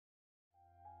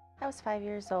I was 5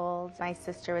 years old. My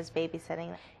sister was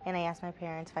babysitting, and I asked my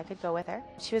parents if I could go with her.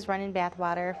 She was running bath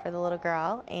water for the little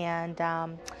girl, and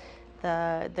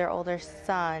their older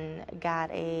son got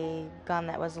a gun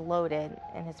that was loaded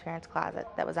in his parents' closet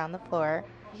that was on the floor.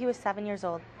 He was 7 years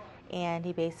old, and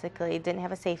he basically didn't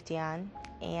have a safety on,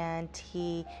 and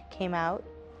he came out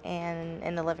and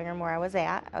in the living room where I was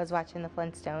at. I was watching the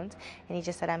Flintstones, and he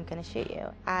just said, "I'm going to shoot you."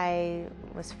 I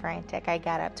was frantic. I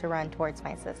got up to run towards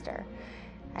my sister.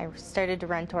 I started to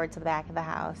run towards the back of the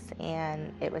house,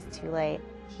 and it was too late.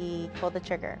 He pulled the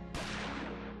trigger.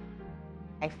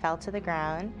 I fell to the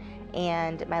ground,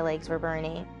 and my legs were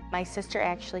burning. My sister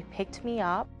actually picked me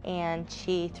up, and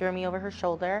she threw me over her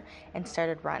shoulder and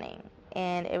started running.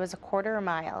 And it was a quarter of a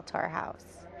mile to our house.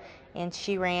 And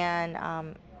she ran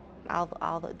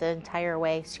the entire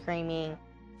way screaming.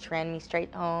 She ran me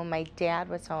straight home. My dad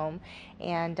was home,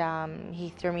 and he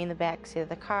threw me in the back seat of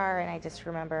the car, and I just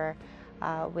remember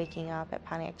waking up at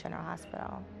Pontiac General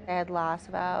Hospital. I had lost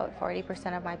about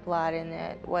 40% of my blood, and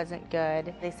it wasn't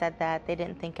good. They said that they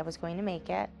didn't think I was going to make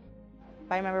it.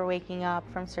 I remember waking up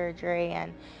from surgery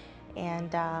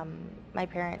and my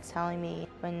parents telling me,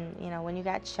 when you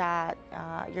got shot,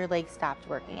 your legs stopped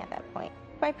working at that point.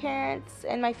 My parents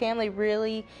and my family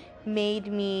really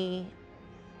made me,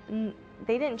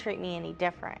 they didn't treat me any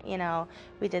different.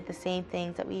 We did the same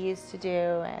things that we used to do,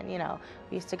 and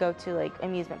we used to go to like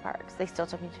amusement parks. They still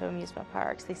took me to amusement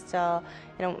parks. They still,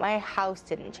 my house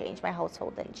didn't change, my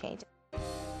household didn't change.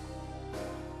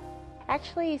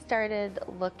 Actually started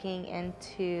looking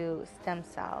into stem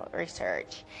cell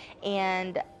research,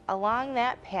 and along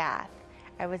that path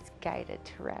I was guided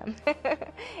to REM.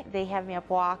 They have me up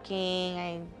walking.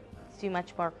 I do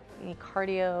much more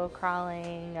cardio,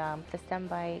 crawling, the stem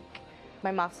bike.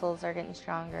 My muscles are getting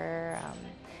stronger,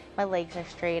 my legs are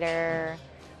straighter.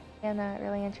 I'm not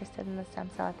really interested in the stem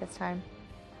cell at this time.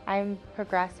 I'm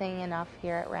progressing enough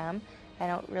here at REM. I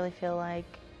don't really feel like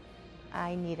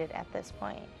I need it at this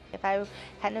point. If I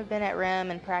hadn't have been at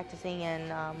REM and practicing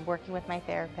and working with my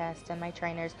therapist and my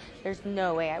trainers, there's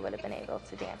no way I would have been able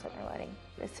to dance at my wedding.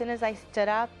 As soon as I stood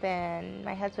up and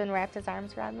my husband wrapped his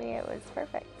arms around me, it was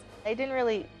perfect. I didn't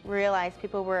really realize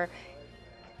people were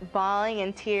bawling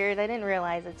in tears. I didn't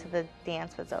realize it till the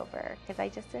dance was over, because I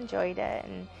just enjoyed it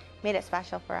and made it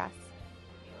special for us.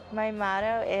 My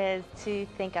motto is to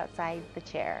think outside the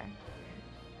chair.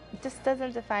 It just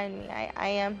doesn't define me. I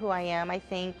am who I am. I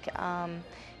think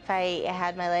if I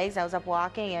had my legs, I was up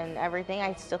walking and everything,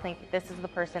 I still think this is the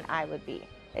person I would be.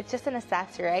 It's just an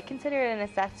accessory. I consider it an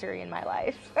accessory in my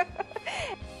life.